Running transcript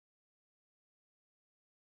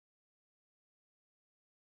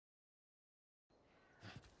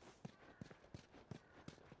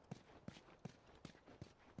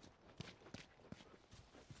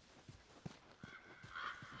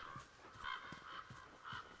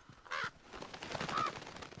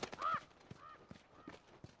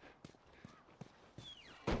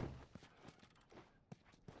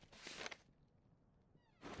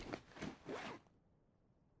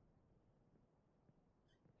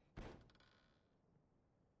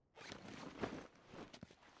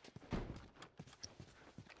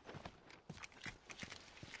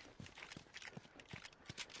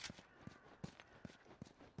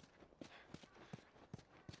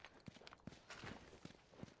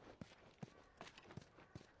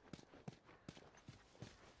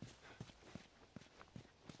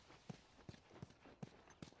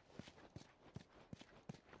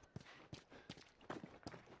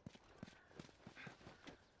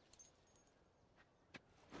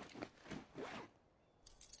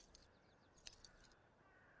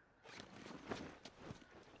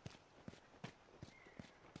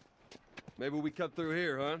Maybe we cut through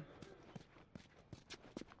here, huh?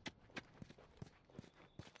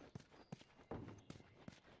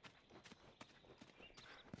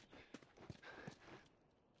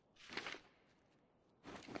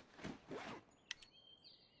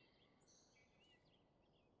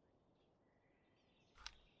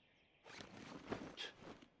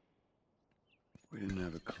 We didn't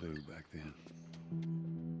have a clue back then.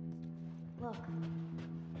 Look,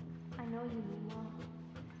 I know you mean well,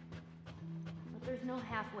 but there's no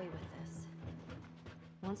halfway with this.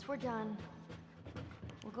 Once we're done,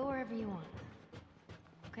 we'll go wherever you want.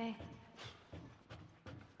 Okay?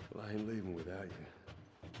 Well, I ain't leaving without you.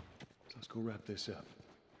 So let's go wrap this up.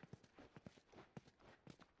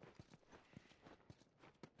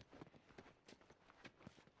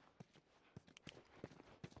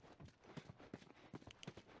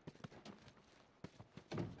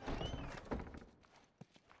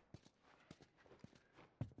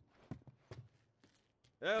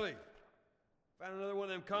 Ellie, found another one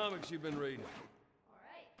of them comics you've been reading. All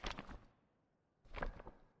right.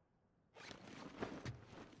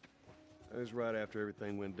 It was right after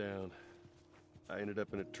everything went down. I ended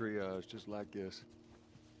up in a triage just like this.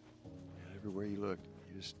 And everywhere you looked,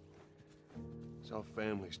 you just saw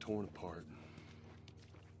families torn apart.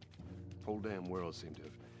 The whole damn world seemed to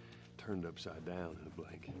have turned upside down in a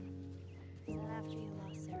blink. Is that after you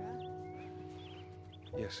lost Sarah?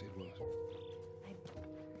 Yes, it was.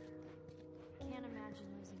 I can't imagine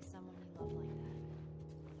losing someone you love like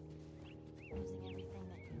that. Losing everything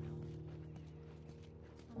that you know.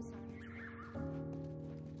 I'm sorry.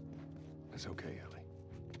 It's okay, Ellie.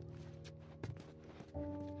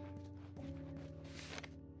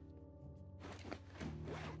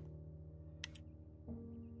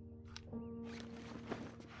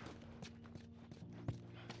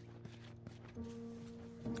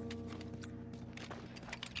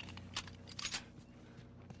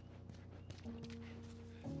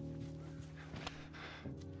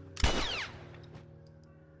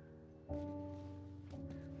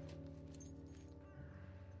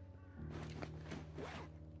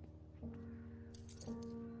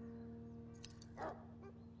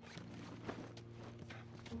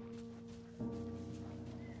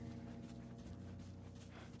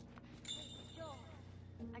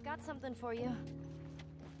 I got something for you.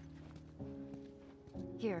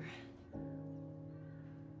 Here.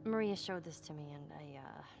 Maria showed this to me and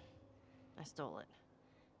I stole it.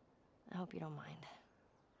 I hope you don't mind.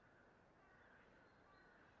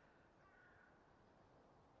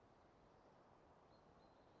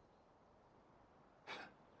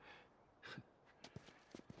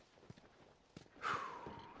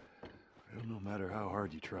 Well, no matter how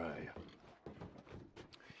hard you try,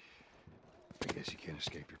 I guess you can't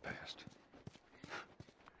escape your past.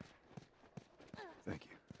 Thank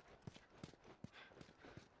you.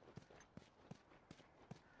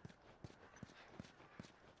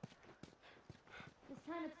 This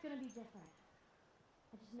time it's gonna be different.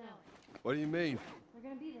 I just know it. What do you mean? They're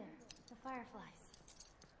gonna be there. The Fireflies.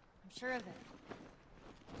 I'm sure of it.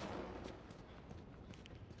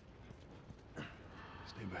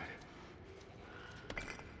 Stay back.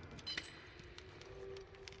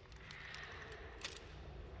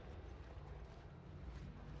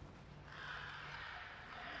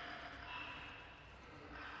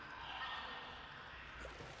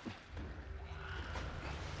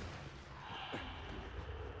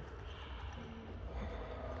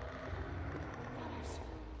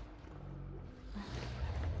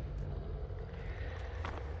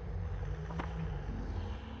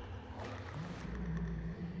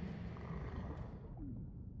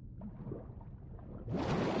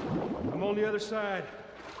 I'm on the other side.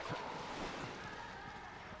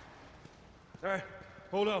 All right,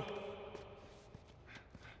 hold on.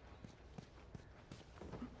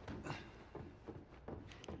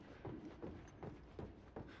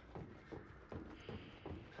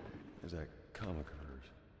 There's that comic